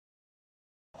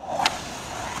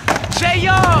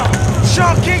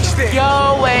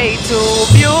You're way too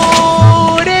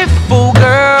beautiful,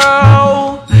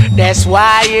 girl. That's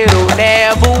why it'll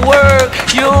never work.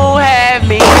 You have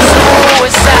me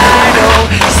suicidal,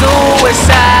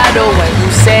 suicidal when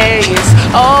you say it's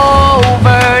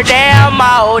over. Damn,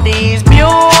 all these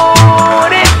beautiful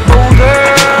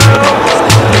girls,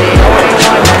 they only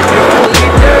wanna do you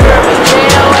dirt.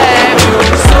 They'll have you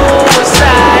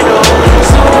suicidal,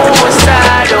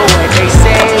 suicidal when they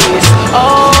say it's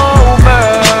over.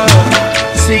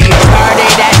 See, it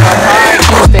started at the park,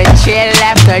 used to chill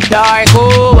after dark.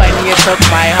 Ooh, when you took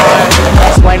my heart,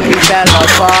 that's when we fell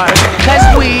apart. Cause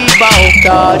we both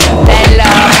thought that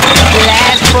love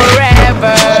lasts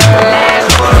forever,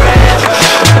 lasts forever.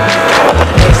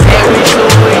 They say we're too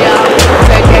young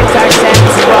to get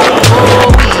ourselves wrong.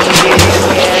 Oh, we didn't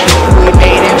care, we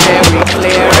made it very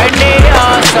clear. And they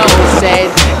also said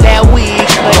that we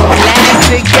could last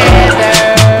together,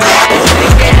 last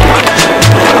together.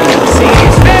 See,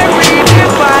 it's very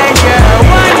divine, you're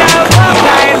one of a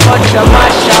kind, but you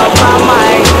mash up my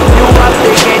mind. You have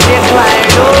to get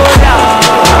declined, oh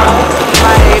Lord.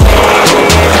 My baby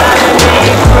is driving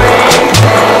me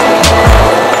crazy.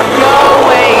 You're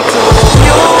way too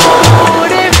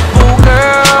beautiful,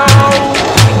 girl.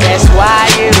 That's why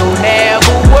it'll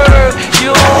never work.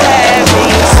 You have me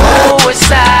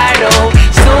suicidal,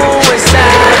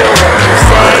 suicidal when you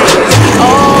say it's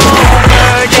over.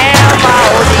 Damn,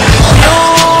 all these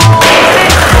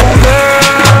beautiful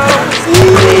girls,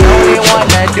 they only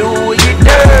wanna do you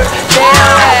dirt.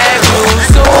 They'll have you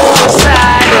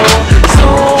suicidal,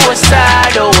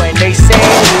 suicidal when they say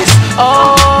it's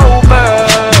over.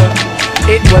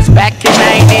 It was back in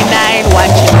 '99,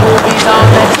 watching movies all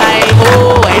the time.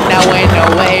 Oh, and I went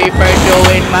away for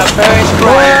doing my first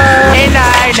crime. And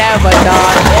I never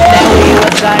thought that we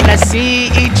were gonna see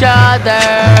each other,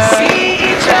 see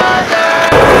each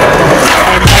other.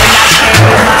 And then I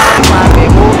came out, mommy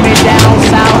moved me down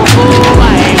south. Oh,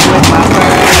 I ain't with my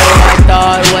first love, I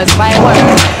thought was my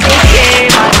word. It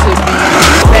came out to be,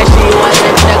 that she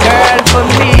wasn't the girl for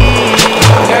me,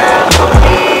 girl for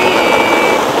me.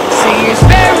 See, it's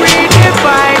very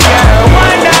divine, you're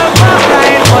one of a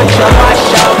kind, but you mash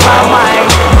up my mind.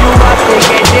 You have to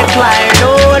get declined,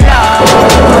 oh Lord.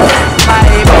 My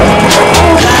baby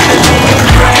is driving me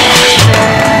crazy.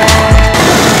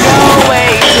 You're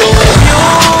way too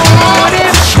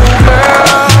beautiful,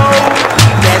 girl.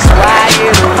 That's why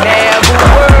it'll never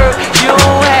work. You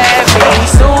have me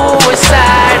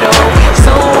suicidal,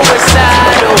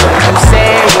 suicidal when you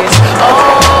say it's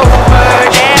over.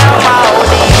 Damn, all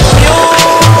these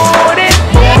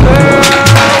beautiful girls,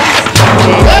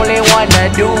 they only wanna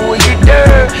do you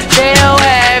dirt. They'll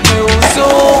have you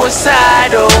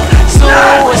suicidal,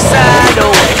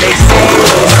 suicidal when they say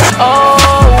it's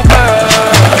over.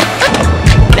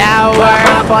 Now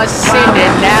we're fussing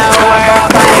and now we're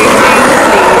fighting.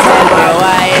 Please tell me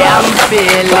why I'm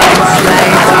feeling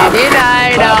slighted, and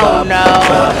I don't know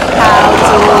how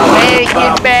to make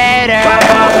it better,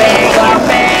 make it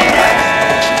better.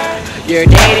 You're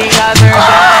dating other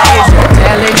guys, you're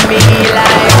telling me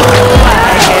lies. Oh,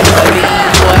 I can't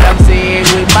believe what I'm seeing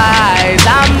with my eyes.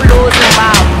 I'm losing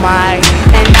my mind,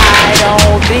 and I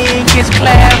don't think it's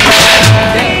clever.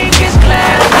 Think it's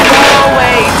clever. You're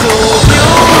way too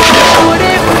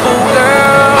beautiful,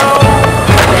 girl.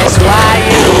 That's why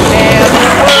it'll never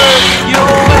work. You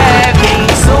have me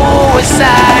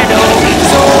suicidal,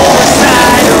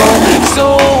 suicidal,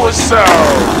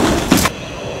 suicidal.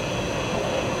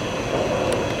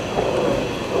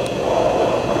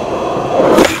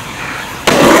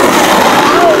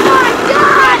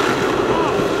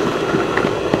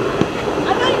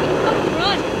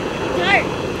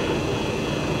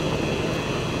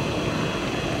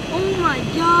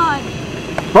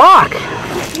 Fuck!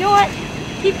 You know what?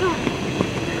 Keep going.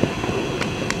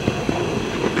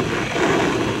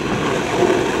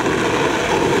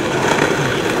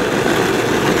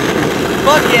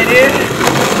 Fuck yeah, dude.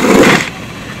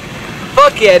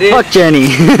 Fuck yeah, dude. Fuck Jenny.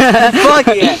 Fuck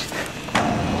yeah.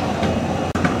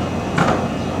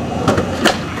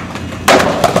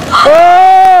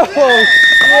 Oh,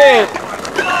 shit.